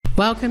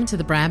Welcome to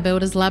the Brand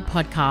Builders Lab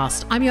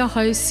podcast. I'm your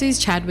host, Suze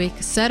Chadwick,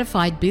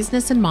 certified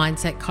business and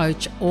mindset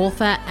coach,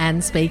 author,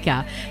 and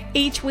speaker.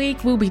 Each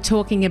week, we'll be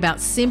talking about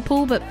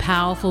simple but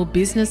powerful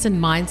business and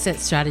mindset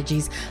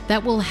strategies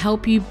that will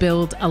help you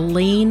build a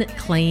lean,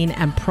 clean,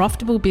 and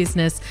profitable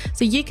business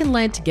so you can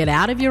learn to get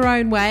out of your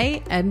own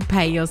way and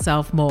pay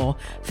yourself more.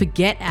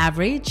 Forget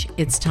average.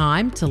 It's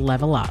time to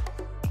level up.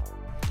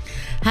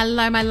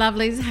 Hello, my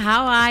lovelies.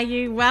 How are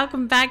you?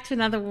 Welcome back to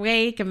another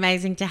week.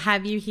 Amazing to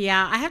have you here.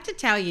 I have to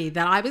tell you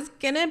that I was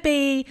going to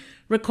be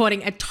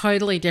recording a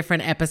totally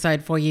different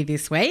episode for you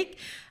this week.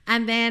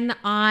 And then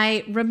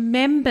I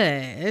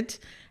remembered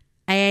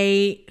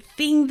a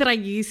thing that I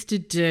used to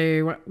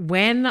do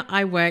when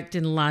I worked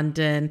in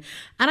London,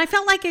 and I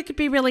felt like it could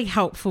be really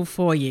helpful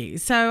for you.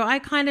 So I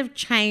kind of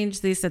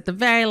changed this at the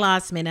very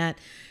last minute,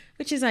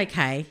 which is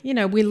okay. You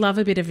know, we love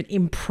a bit of an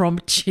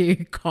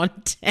impromptu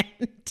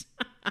content.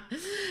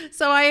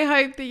 So I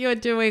hope that you're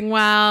doing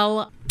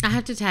well. I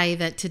have to tell you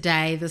that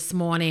this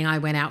morning, I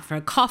went out for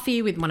a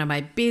coffee with one of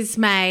my biz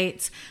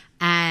mates,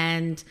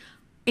 and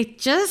it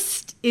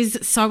just is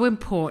so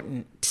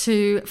important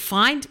to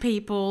find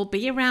people,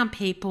 be around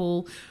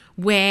people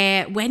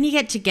where when you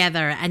get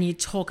together and you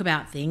talk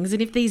about things,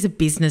 and if these are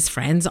business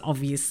friends,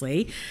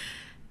 obviously,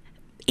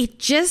 it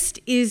just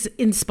is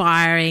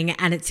inspiring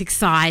and it's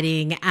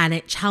exciting and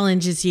it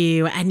challenges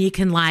you and you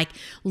can like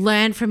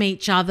learn from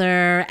each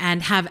other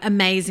and have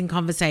amazing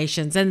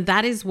conversations. And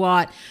that is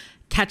what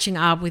catching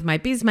up with my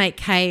biz mate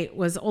Kate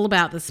was all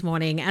about this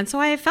morning. And so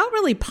I felt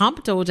really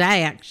pumped all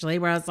day actually,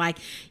 where I was like,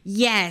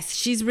 yes,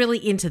 she's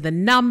really into the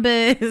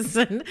numbers.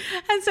 And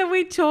so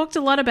we talked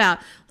a lot about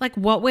like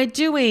what we're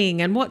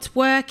doing and what's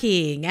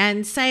working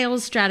and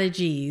sales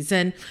strategies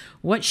and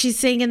what she's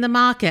seeing in the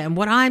market and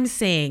what I'm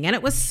seeing. And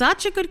it was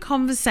such a good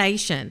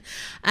conversation.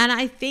 And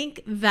I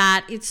think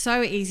that it's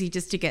so easy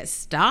just to get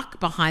stuck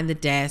behind the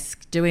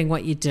desk doing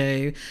what you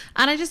do.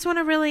 And I just want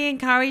to really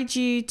encourage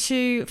you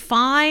to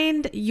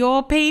find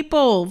your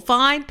people,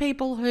 find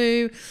people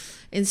who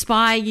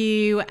inspire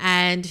you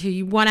and who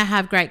you want to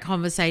have great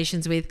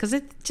conversations with, because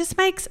it just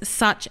makes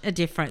such a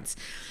difference.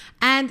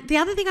 And the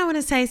other thing I want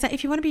to say is that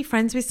if you want to be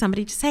friends with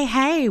somebody, just say,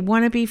 hey,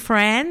 want to be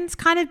friends?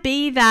 Kind of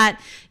be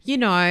that, you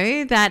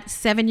know, that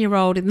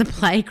 7-year-old in the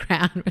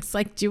playground. It's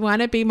like, do you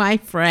want to be my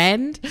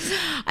friend?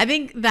 I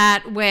think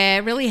that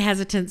we're really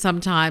hesitant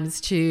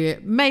sometimes to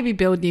maybe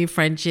build new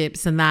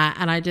friendships and that.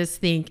 And I just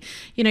think,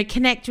 you know,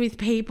 connect with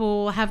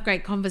people, have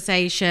great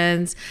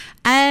conversations,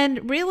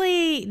 and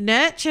really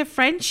nurture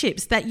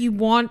friendships that you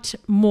want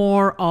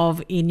more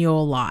of in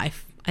your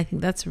life. I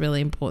think that's a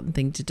really important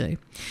thing to do.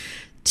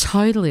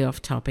 Totally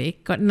off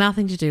topic, got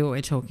nothing to do with what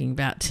we're talking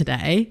about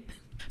today.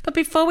 But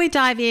before we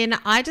dive in,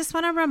 I just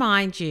want to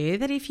remind you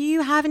that if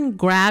you haven't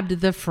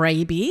grabbed the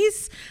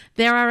freebies,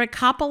 there are a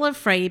couple of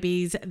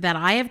freebies that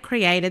I have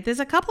created.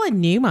 There's a couple of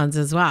new ones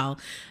as well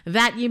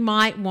that you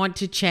might want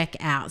to check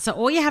out. So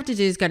all you have to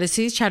do is go to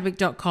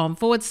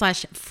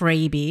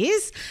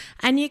suzechadwick.com/freebies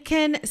and you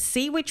can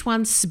see which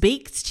one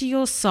speaks to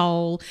your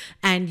soul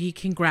and you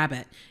can grab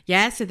it.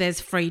 Yeah, so there's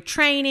free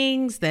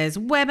trainings, there's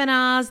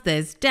webinars,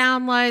 there's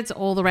downloads,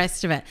 all the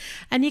rest of it.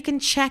 And you can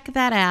check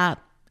that out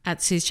at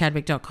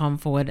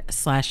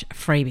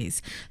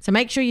suzechadwick.com/freebies. So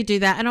make sure you do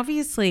that. And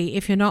obviously,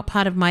 if you're not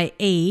part of my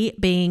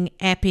being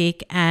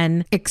epic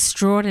and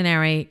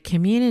extraordinary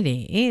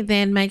community,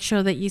 then make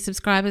sure that you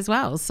subscribe as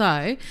well.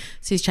 So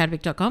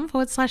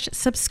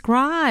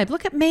suzechadwick.com/subscribe.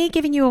 Look at me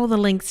giving you all the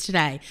links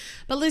today.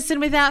 But listen,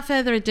 without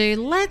further ado,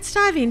 let's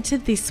dive into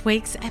this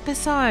week's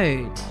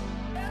episode.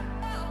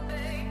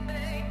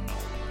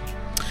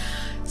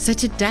 So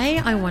today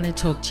I want to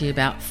talk to you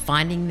about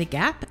finding the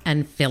gap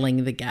and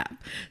filling the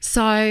gap.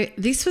 So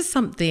this was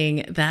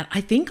something that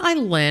I think I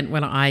learned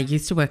when I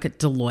used to work at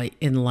Deloitte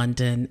in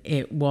London.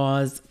 It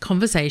was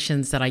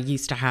conversations that I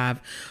used to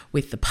have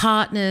with the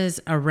partners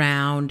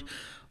around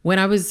when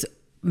I was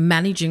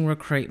managing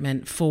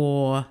recruitment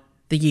for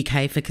the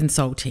UK for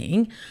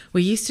consulting.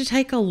 We used to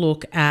take a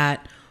look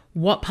at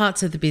what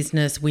parts of the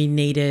business we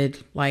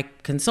needed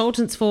like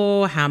consultants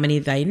for, how many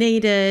they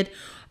needed,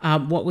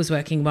 what was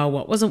working well,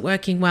 what wasn't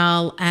working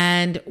well.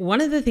 And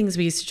one of the things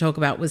we used to talk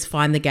about was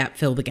find the gap,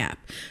 fill the gap.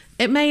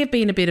 It may have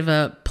been a bit of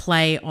a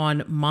play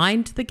on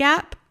mind the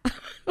gap,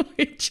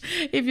 which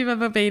if you've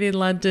ever been in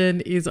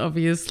London is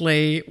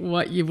obviously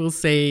what you will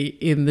see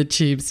in the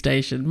tube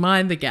station,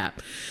 mind the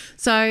gap.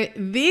 So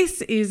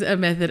this is a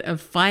method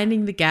of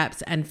finding the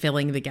gaps and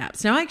filling the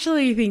gaps. Now, I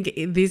actually think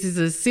this is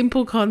a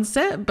simple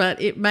concept, but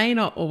it may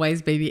not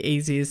always be the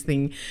easiest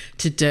thing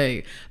to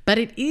do. But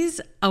it is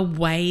a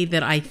way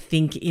that I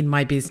think in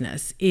my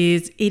business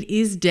it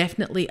is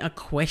definitely a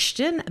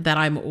question that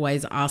I'm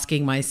always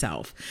asking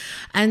myself.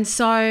 And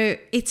so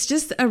it's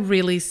just a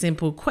really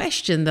simple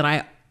question that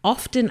I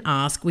often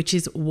ask, which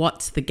is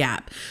what's the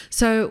gap?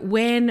 So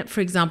when,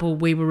 for example,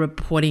 we were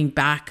reporting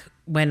back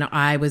when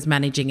I was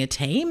managing a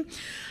team,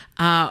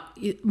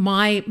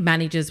 my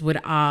managers would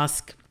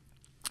ask,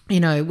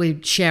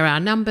 we'd share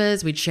our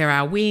numbers, we'd share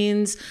our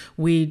wins,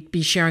 we'd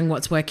be sharing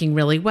what's working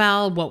really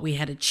well, what we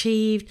had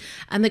achieved.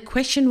 And the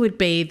question would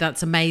be,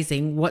 that's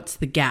amazing, what's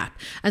the gap?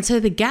 And so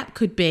the gap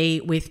could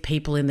be with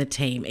people in the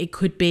team. It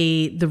could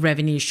be the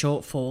revenue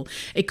shortfall.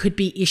 It could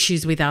be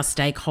issues with our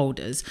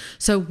stakeholders.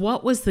 So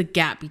what was the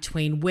gap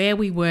between where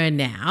we were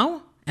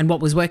now and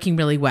what was working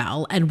really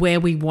well and where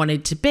we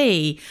wanted to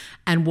be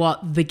and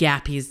what the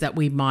gap is that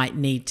we might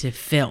need to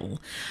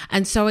fill?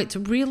 And so it's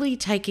really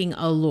taking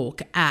a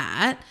look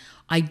at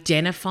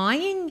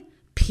identifying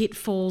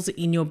pitfalls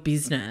in your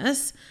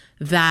business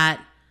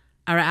that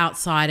are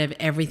outside of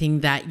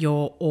everything that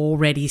you're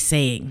already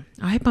seeing.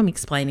 I hope I'm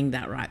explaining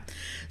that right.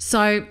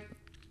 So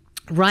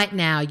right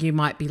now, you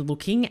might be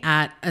looking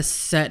at a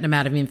certain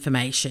amount of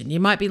information. You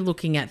might be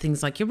looking at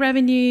things like your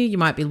revenue. You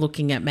might be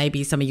looking at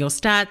maybe some of your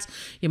stats.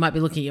 You might be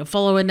looking at your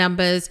follower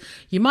numbers.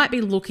 You might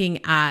be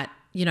looking at,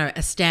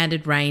 a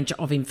standard range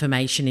of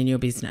information in your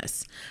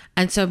business.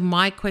 And so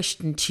my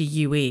question to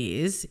you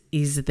is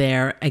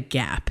there a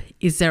gap?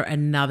 Is there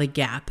another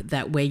gap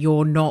that where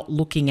you're not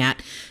looking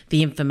at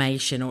the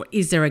information, or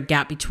is there a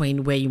gap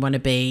between where you want to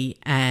be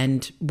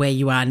and where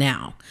you are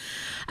now?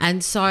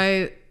 And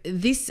so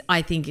this,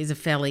 I think, is a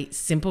fairly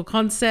simple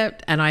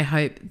concept, and I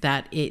hope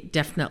that it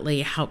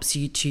definitely helps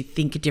you to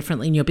think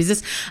differently in your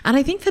business. And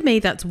I think for me,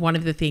 that's one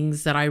of the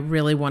things that I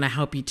really want to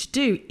help you to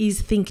do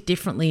is think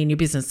differently in your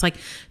business. Like,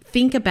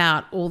 think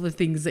about all the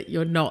things that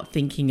you're not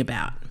thinking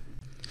about.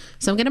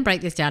 So I'm going to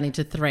break this down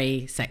into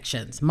 3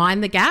 sections: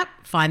 mind the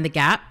gap, find the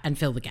gap, and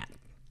fill the gap.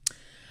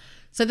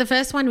 So the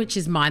first one, which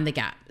is mind the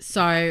gap.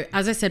 So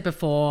as I said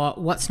before,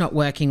 what's not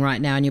working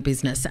right now in your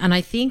business? And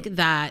I think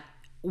that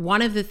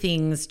one of the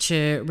things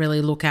to really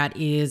look at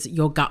is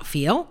your gut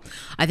feel.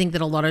 I think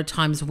that a lot of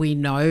times we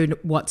know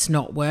what's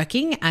not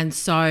working. And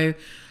so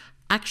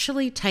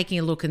actually taking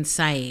a look and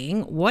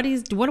saying, what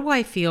do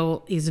I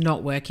feel is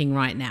not working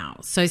right now?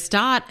 So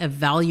start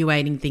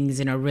evaluating things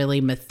in a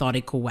really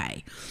methodical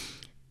way.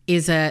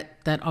 Is it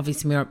that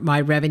obviously my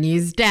revenue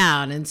is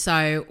down? And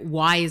so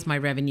why is my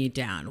revenue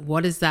down?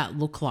 What does that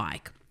look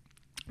like?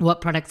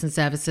 What products and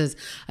services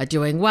are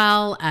doing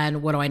well,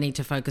 and what do I need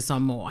to focus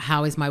on more?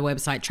 How is my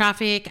website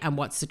traffic, and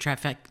what's the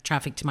traffic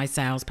to my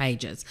sales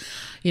pages?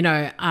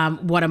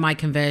 What are my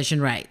conversion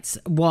rates?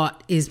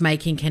 What is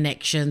making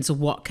connections?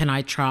 What can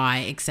I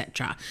try,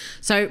 etc.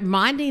 So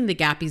minding the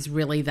gap is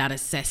really that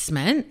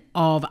assessment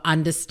of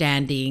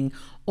understanding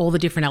all the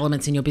different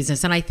elements in your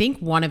business. And I think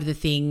one of the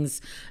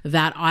things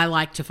that I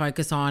like to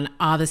focus on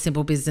are the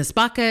simple business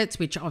buckets,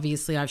 which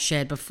obviously I've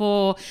shared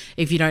before.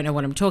 If you don't know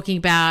what I'm talking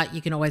about,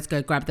 you can always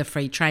go grab the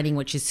free training,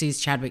 which is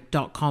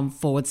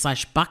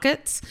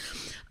susechadwick.com/buckets,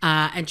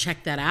 and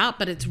check that out.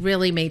 But it's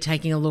really me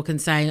taking a look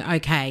and saying,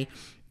 okay,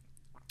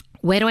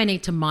 where do I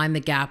need to mind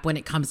the gap when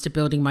it comes to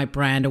building my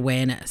brand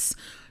awareness?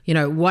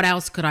 What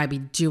else could I be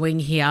doing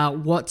here?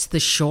 What's the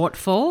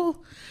shortfall?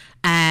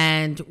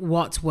 And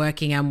what's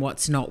working and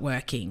what's not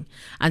working.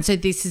 And so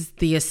this is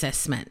the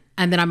assessment.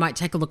 And then I might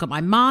take a look at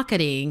my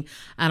marketing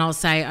and I'll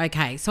say,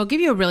 okay, so I'll give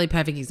you a really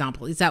perfect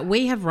example is that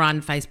we have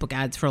run Facebook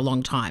ads for a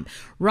long time.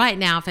 Right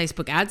now,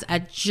 Facebook ads are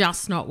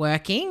just not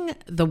working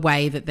the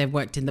way that they've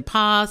worked in the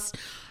past.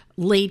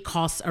 Lead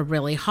costs are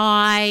really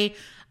high.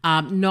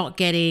 Not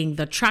getting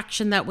the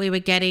traction that we were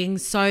getting.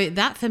 So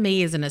that for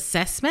me is an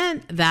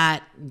assessment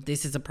that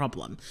this is a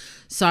problem.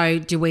 So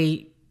do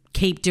we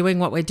keep doing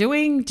what we're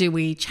doing? Do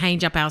we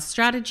change up our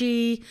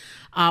strategy?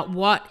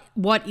 What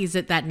is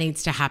it that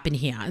needs to happen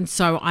here? And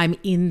so I'm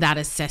in that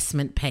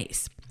assessment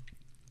piece.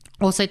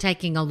 Also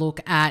taking a look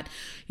at,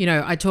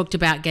 I talked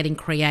about getting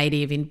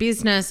creative in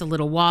business a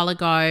little while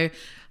ago.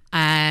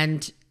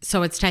 And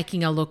so it's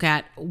taking a look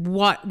at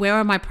where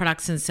are my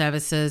products and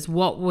services?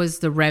 What was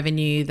the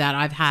revenue that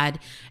I've had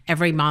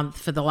every month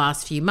for the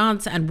last few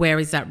months? And where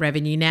is that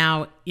revenue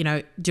now?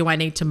 Do I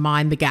need to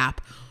mind the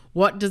gap?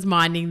 What does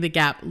minding the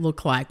gap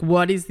look like?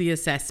 What is the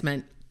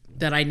assessment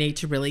that I need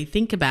to really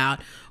think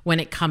about when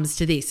it comes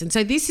to this? And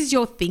so this is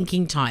your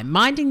thinking time.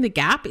 Minding the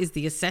gap is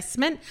the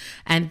assessment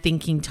and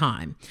thinking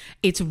time.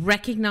 It's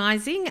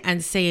recognizing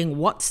and seeing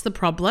what's the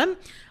problem,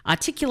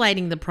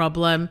 articulating the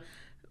problem,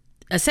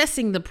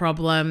 assessing the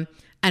problem,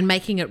 and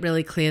making it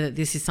really clear that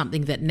this is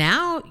something that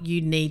now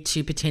you need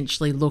to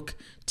potentially look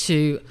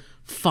to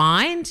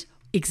find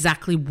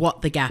exactly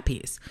what the gap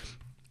is.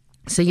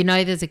 So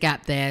there's a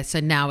gap there.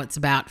 So now it's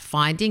about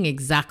finding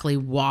exactly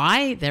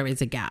why there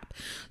is a gap.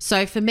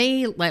 So for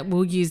me,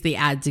 we'll use the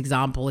ads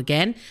example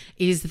again,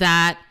 is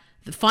that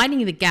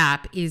finding the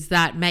gap is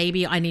that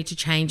maybe I need to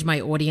change my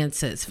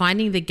audiences.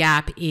 Finding the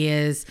gap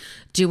is,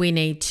 do we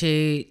need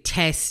to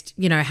test,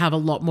 have a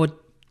lot more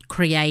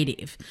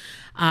creative?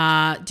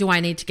 Do I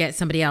need to get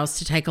somebody else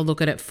to take a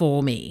look at it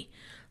for me?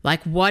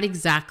 Like, what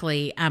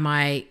exactly am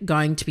I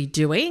going to be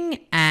doing,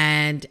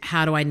 and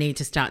how do I need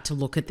to start to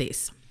look at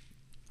this?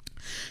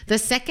 The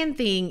second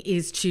thing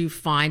is to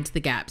find the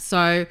gap.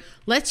 So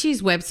let's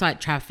use website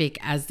traffic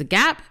as the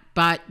gap,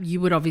 but you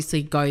would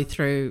obviously go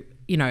through,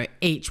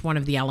 each one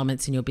of the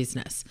elements in your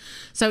business.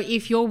 So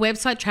if your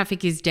website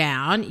traffic is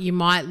down, you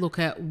might look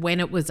at when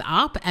it was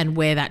up and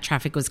where that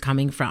traffic was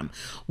coming from.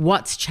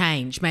 What's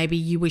changed? Maybe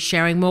you were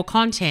sharing more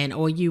content,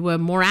 or you were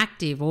more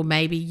active, or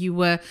maybe you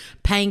were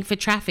paying for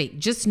traffic.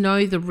 Just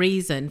know the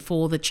reason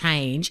for the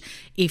change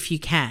if you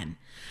can.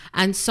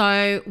 And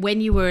so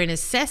when you were in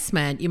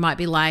assessment, you might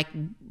be like,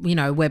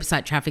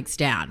 website traffic's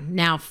down.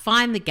 Now,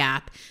 find the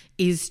gap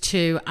is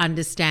to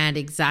understand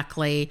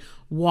exactly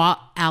what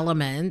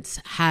elements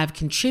have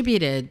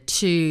contributed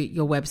to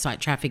your website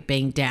traffic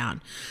being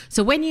down.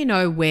 So when you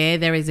know where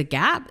there is a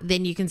gap,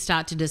 then you can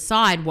start to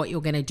decide what you're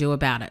going to do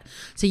about it.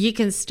 So you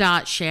can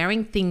start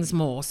sharing things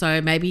more.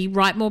 So maybe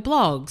write more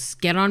blogs,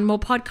 get on more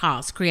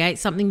podcasts, create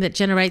something that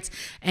generates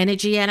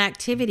energy and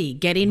activity,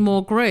 get in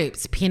more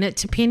groups, pin it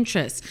to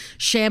Pinterest,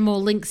 share more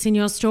links in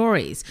your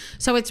stories.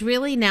 So it's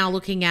really now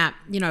looking at,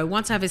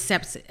 once I've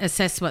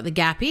assessed what the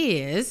gap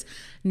is,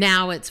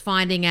 now it's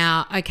finding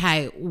out,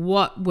 okay,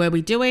 what were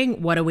we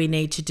doing? What do we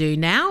need to do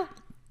now?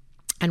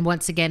 And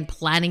once again,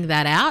 planning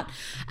that out.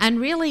 And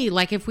really,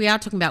 like if we are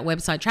talking about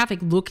website traffic,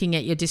 looking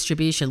at your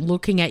distribution,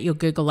 looking at your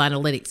Google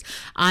Analytics,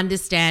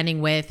 understanding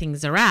where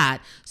things are at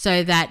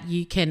so that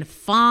you can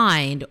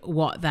find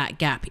what that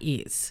gap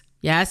is.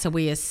 Yeah, so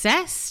we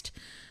assessed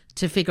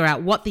to figure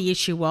out what the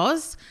issue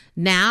was.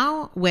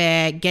 Now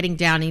we're getting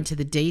down into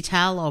the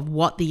detail of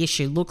what the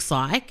issue looks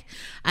like.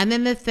 And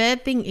then the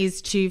third thing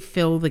is to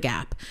fill the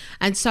gap.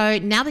 And so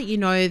now that you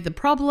know the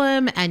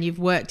problem and you've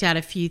worked out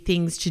a few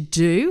things to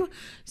do,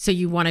 so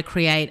you want to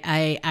create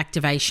a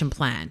activation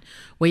plan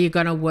where you're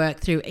going to work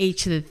through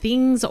each of the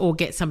things or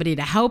get somebody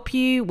to help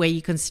you where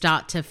you can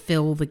start to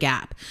fill the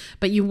gap.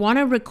 But you want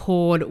to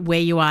record where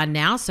you are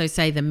now. So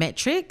say the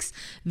metrics,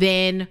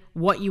 then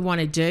what you want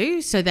to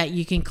do so that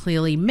you can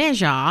clearly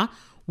measure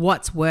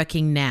what's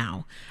working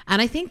now.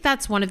 And I think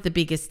that's one of the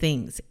biggest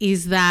things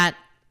is that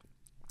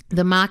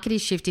the market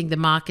is shifting, the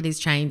market is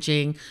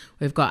changing.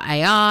 We've got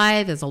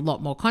AI, there's a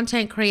lot more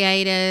content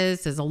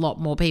creators, there's a lot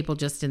more people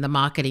just in the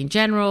market in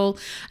general.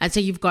 And so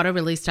you've got to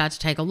really start to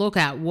take a look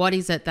at what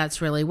is it that's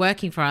really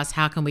working for us?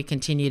 How can we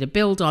continue to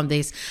build on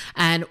this?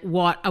 And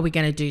what are we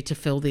going to do to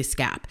fill this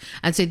gap?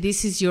 And so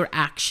this is your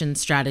action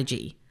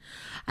strategy.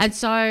 And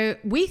so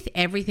with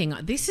everything,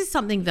 this is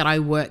something that I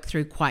work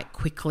through quite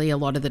quickly a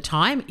lot of the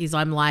time is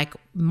I'm like,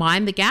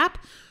 mind the gap.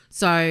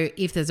 So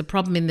if there's a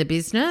problem in the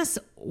business,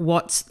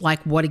 what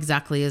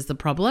exactly is the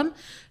problem?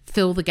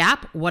 Fill the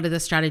gap. What are the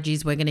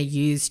strategies we're going to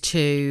use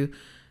to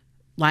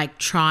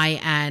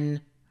try and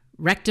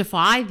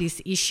rectify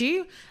this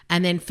issue?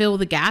 And then fill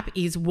the gap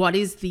is what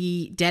is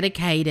the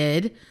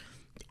dedicated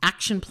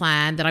action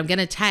plan that I'm going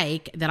to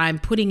take, that I'm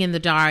putting in the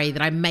diary,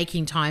 that I'm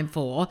making time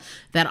for,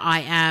 that I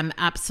am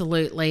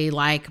absolutely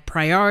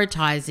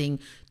prioritizing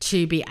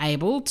to be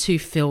able to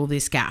fill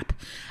this gap.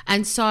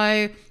 And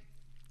so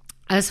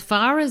as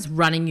far as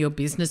running your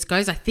business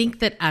goes, I think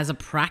that as a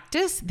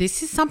practice,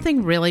 this is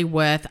something really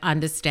worth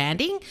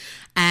understanding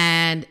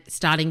and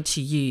starting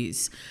to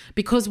use.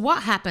 Because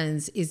what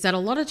happens is that a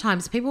lot of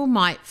times people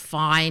might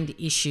find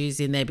issues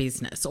in their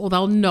business or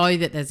they'll know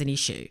that there's an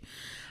issue,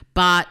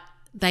 but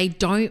they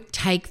don't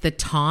take the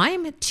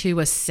time to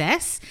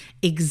assess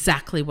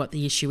exactly what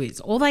the issue is.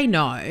 All they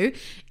know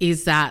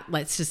is that,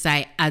 let's just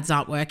say, ads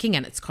aren't working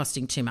and it's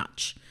costing too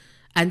much.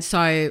 And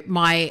so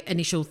my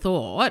initial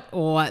thought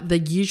or the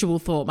usual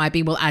thought might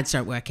be, well, ads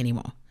don't work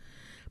anymore.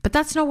 But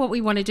that's not what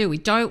we want to do. We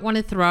don't want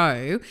to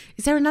throw.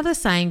 Is there another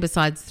saying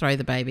besides throw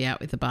the baby out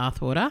with the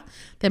bathwater?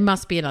 There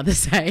must be another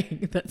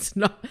saying that's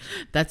not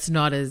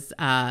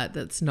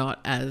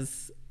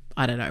as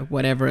I don't know,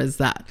 whatever is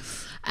that.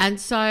 And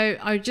so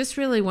I just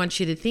really want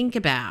you to think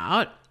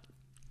about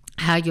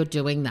how you're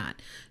doing that.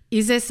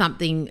 Is there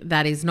something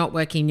that is not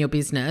working in your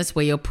business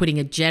where you're putting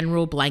a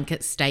general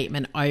blanket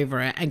statement over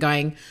it and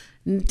going,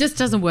 just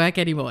doesn't work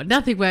anymore.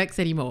 Nothing works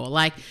anymore.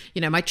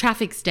 My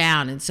traffic's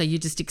down. And so you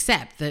just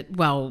accept that,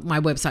 well, my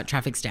website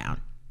traffic's down.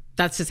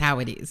 That's just how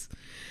it is.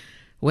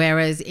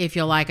 Whereas if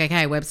you're like,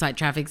 okay, website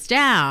traffic's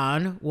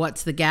down,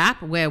 what's the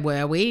gap? Where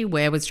were we?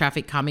 Where was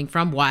traffic coming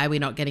from? Why are we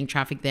not getting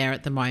traffic there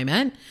at the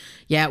moment?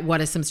 Yeah,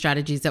 what are some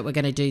strategies that we're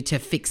going to do to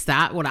fix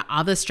that? What are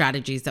other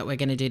strategies that we're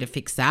going to do to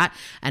fix that?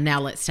 And now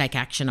let's take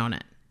action on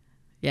it.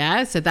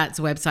 Yeah, so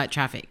that's website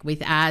traffic.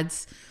 With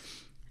ads,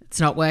 it's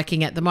not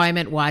working at the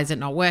moment. Why is it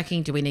not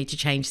working? Do we need to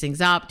change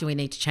things up? Do we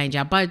need to change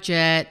our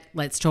budget?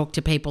 Let's talk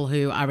to people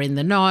who are in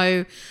the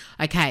know.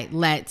 Okay,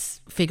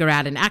 let's figure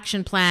out an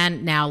action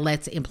plan. Now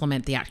let's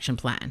implement the action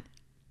plan.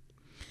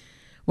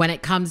 When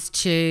it comes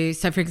to,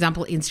 so for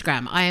example,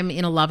 Instagram, I am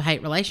in a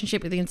love-hate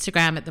relationship with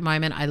Instagram at the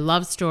moment. I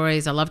love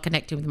stories. I love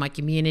connecting with my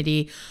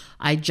community.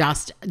 I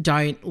just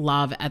don't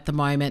love at the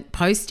moment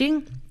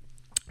posting.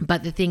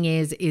 But the thing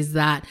is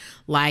that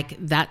like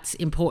that's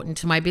important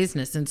to my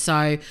business. And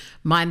so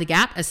mind the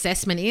gap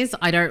assessment is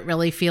I don't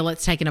really feel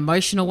let's take an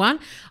emotional one.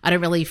 I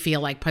don't really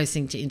feel like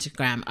posting to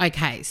Instagram.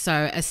 Okay,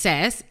 so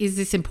assess, is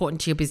this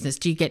important to your business?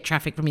 Do you get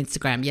traffic from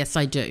Instagram? Yes,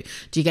 I do.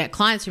 Do you get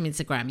clients from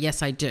Instagram?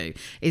 Yes, I do.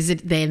 Is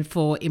it then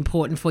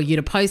important for you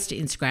to post to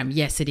Instagram?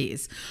 Yes, it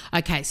is.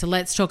 Okay, so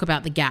let's talk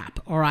about the gap.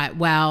 All right,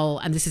 well,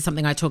 and this is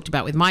something I talked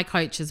about with my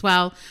coach as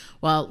well.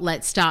 Well,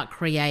 let's start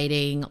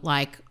creating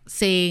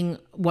seeing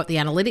what the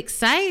analytics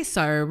say.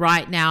 So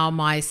right now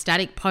my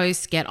static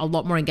posts get a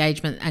lot more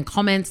engagement and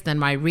comments than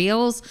my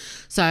reels.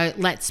 So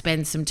let's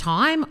spend some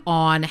time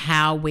on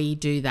how we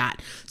do that.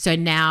 So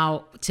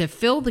now to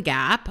fill the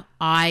gap,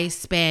 I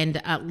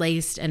spend at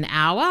least an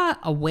hour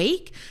a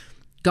week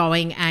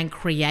going and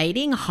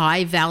creating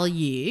high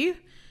value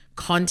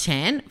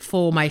content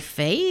for my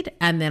feed,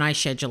 and then I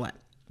schedule it.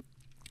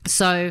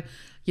 So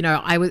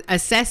I would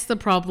assess the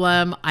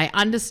problem. I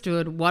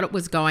understood what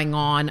was going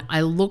on.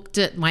 I looked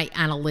at my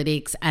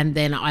analytics, and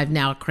then I've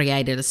now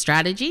created a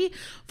strategy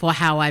for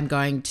how I'm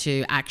going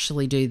to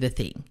actually do the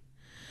thing.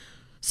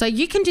 So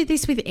you can do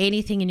this with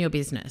anything in your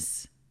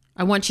business.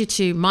 I want you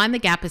to mind the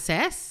gap,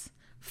 assess,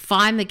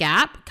 find the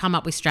gap, come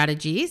up with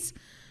strategies,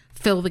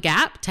 fill the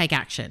gap, take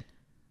action.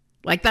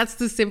 Like that's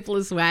the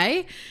simplest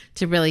way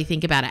to really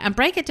think about it, and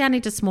break it down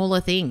into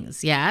smaller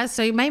things. Yeah.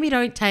 So maybe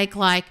don't take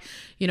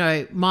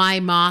my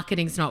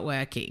marketing's not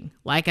working,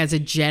 like as a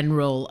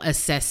general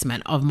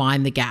assessment of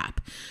mind the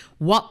gap.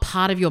 What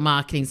part of your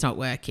marketing's not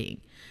working?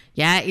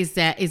 Yeah. Is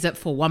it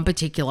for one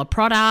particular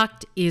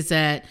product? Is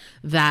it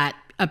that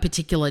a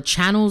particular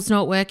channel's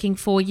not working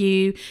for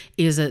you?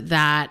 Is it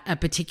that a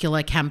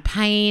particular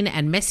campaign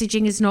and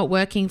messaging is not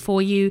working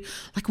for you?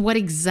 Like what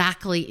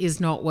exactly is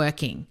not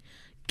working?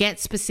 Get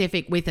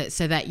specific with it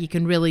so that you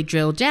can really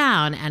drill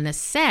down and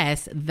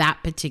assess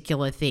that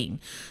particular thing.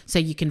 So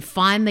you can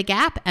find the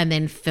gap and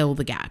then fill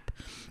the gap.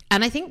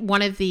 And I think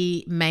one of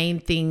the main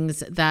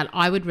things that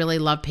I would really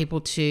love people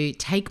to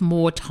take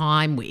more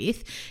time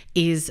with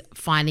is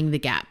finding the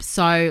gap.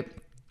 So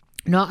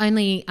not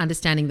only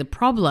understanding the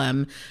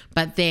problem,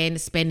 but then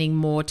spending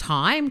more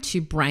time to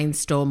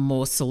brainstorm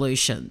more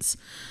solutions.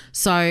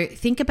 So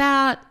think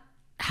about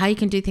how you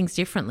can do things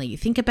differently.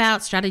 Think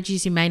about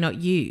strategies you may not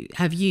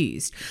have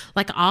used.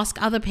 Like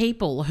ask other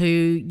people who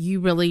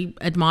you really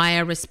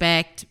admire,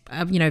 respect,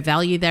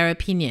 value their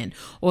opinion,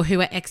 or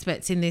who are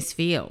experts in this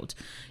field,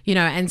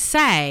 and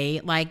say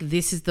like,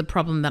 this is the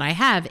problem that I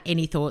have.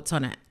 Any thoughts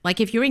on it?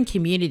 Like if you're in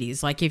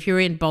communities, like if you're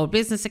in Bold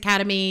Business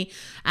Academy,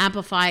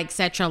 Amplify,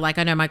 etc. Like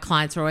I know my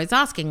clients are always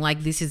asking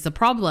like, this is the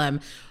problem.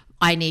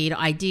 I need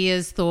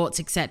ideas, thoughts,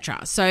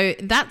 etc. So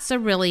that's a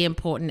really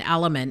important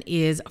element,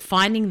 is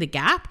finding the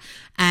gap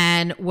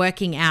and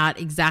working out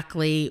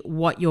exactly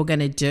what you're going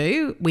to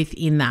do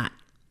within that.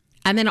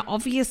 And then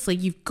obviously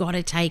you've got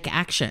to take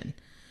action,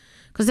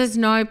 because there's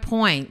no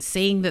point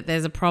seeing that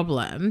there's a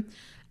problem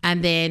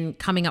and then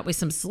coming up with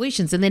some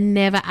solutions and then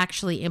never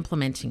actually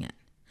implementing it.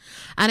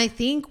 And I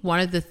think one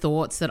of the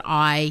thoughts that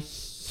I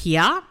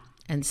hear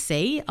and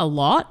see a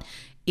lot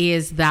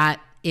is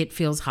that it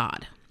feels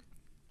hard.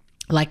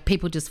 Like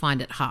people just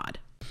find it hard.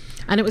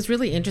 And it was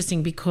really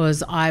interesting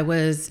because I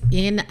was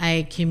in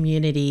a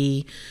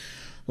community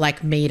like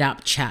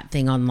meetup chat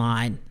thing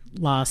online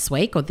last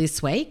week or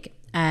this week.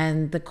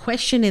 And the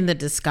question in the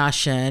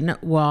discussion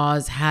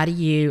was, how do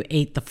you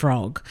eat the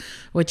frog?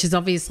 Which is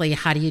obviously,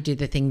 how do you do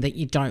the thing that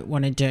you don't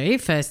want to do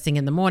first thing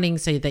in the morning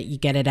so that you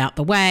get it out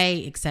the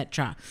way,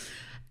 etc.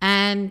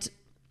 And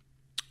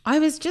I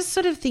was just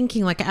sort of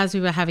thinking, like, as we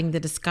were having the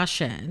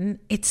discussion,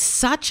 it's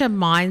such a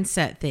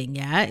mindset thing,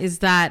 yeah, is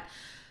that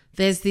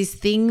there's this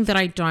thing that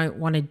I don't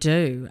want to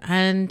do.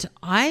 And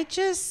I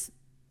just,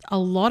 a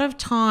lot of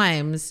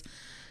times,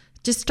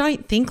 just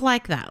don't think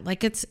like that.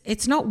 Like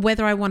it's not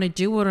whether I want to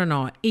do it or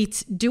not.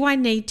 It's, do I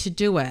need to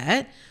do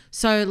it?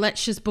 So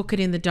let's just book it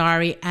in the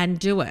diary and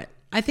do it.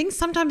 I think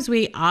sometimes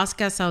we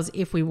ask ourselves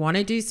if we want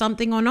to do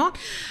something or not.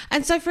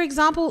 And so, for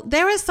example,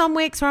 there are some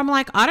weeks where I'm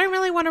like, I don't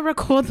really want to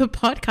record the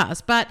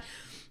podcast, but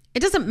it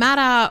doesn't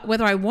matter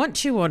whether I want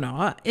to or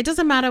not. It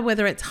doesn't matter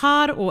whether it's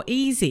hard or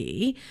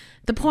easy.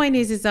 The point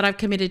is that I've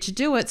committed to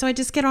do it. So I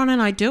just get on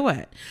and I do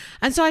it.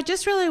 And so I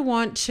just really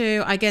want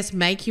to, I guess,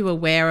 make you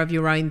aware of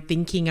your own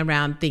thinking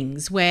around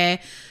things, where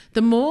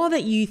the more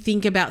that you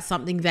think about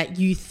something that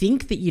you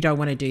think that you don't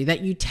want to do, that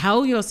you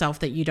tell yourself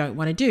that you don't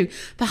want to do,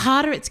 the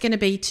harder it's going to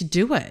be to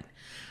do it.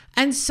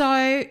 And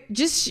so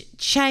just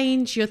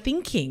change your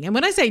thinking. And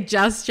when I say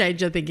just change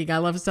your thinking, I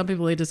love some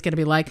people who are just going to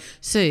be like,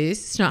 Suze,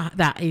 it's not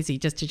that easy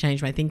just to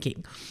change my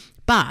thinking.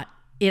 But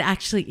it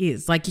actually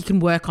is. Like, you can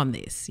work on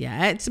this.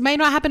 Yeah. It may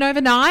not happen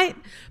overnight,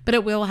 but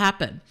it will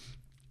happen.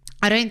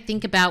 I don't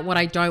think about what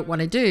I don't want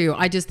to do.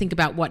 I just think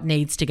about what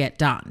needs to get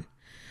done.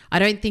 I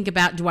don't think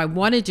about, do I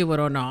want to do it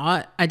or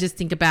not? I just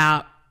think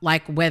about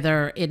like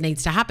whether it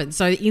needs to happen.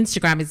 So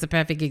Instagram is the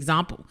perfect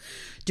example.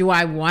 Do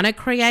I want to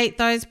create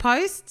those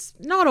posts?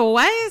 Not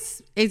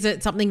always. Is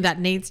it something that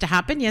needs to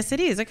happen? Yes, it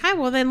is. Okay,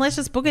 well then let's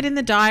just book it in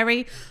the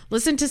diary,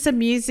 listen to some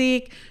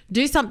music,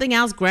 do something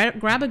else,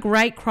 grab a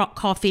great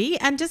coffee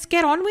and just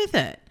get on with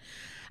it.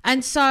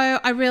 And so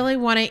I really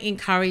want to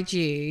encourage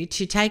you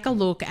to take a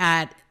look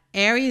at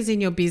areas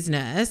in your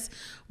business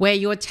where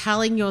you're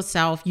telling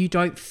yourself you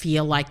don't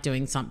feel like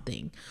doing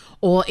something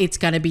or it's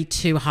going to be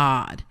too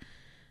hard.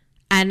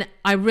 And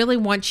I really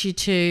want you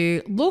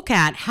to look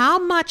at how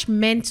much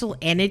mental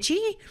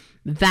energy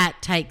that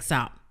takes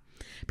up,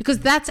 because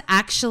that's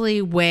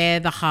actually where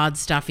the hard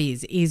stuff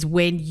is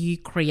when you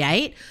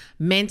create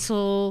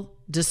mental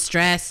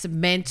distress,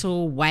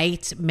 mental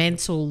weight,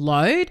 mental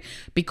load,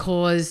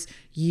 because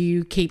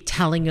you keep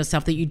telling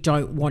yourself that you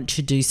don't want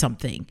to do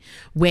something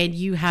when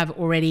you have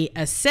already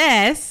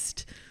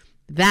assessed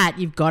that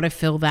you've got to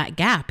fill that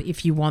gap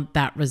if you want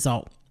that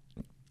result.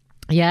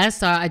 Yeah,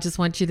 so I just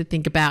want you to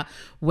think about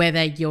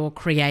whether you're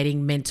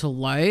creating mental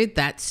load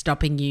that's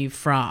stopping you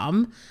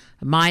from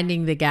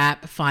minding the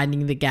gap,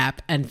 finding the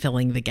gap, and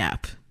filling the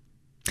gap.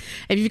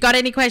 If you've got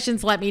any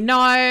questions, let me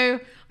know.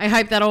 I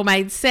hope that all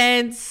made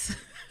sense.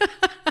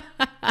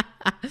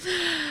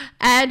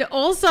 And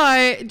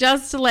also,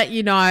 just to let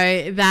you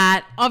know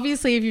that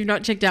obviously if you've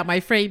not checked out my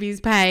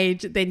freebies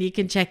page, then you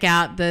can check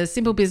out the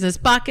Simple Business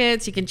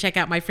Buckets. You can check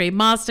out my free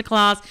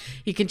masterclass.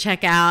 You can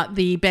check out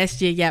the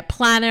Best Year Yet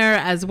Planner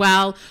as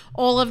well.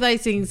 All of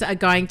those things are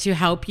going to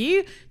help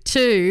you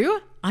to,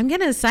 I'm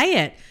going to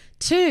say it,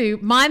 to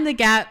mind the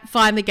gap,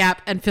 find the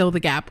gap, and fill the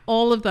gap.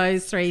 All of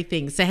those three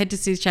things. So head to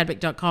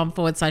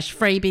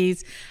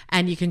SuzChadwick.com/freebies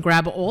and you can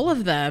grab all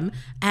of them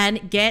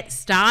and get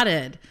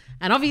started.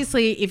 And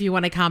obviously, if you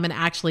want to come and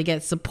actually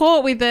get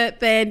support with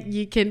it, then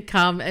you can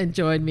come and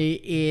join me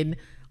in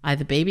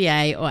either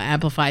BBA or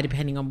Amplify,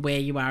 depending on where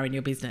you are in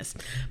your business.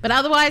 But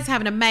otherwise,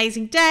 have an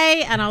amazing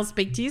day and I'll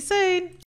speak to you soon.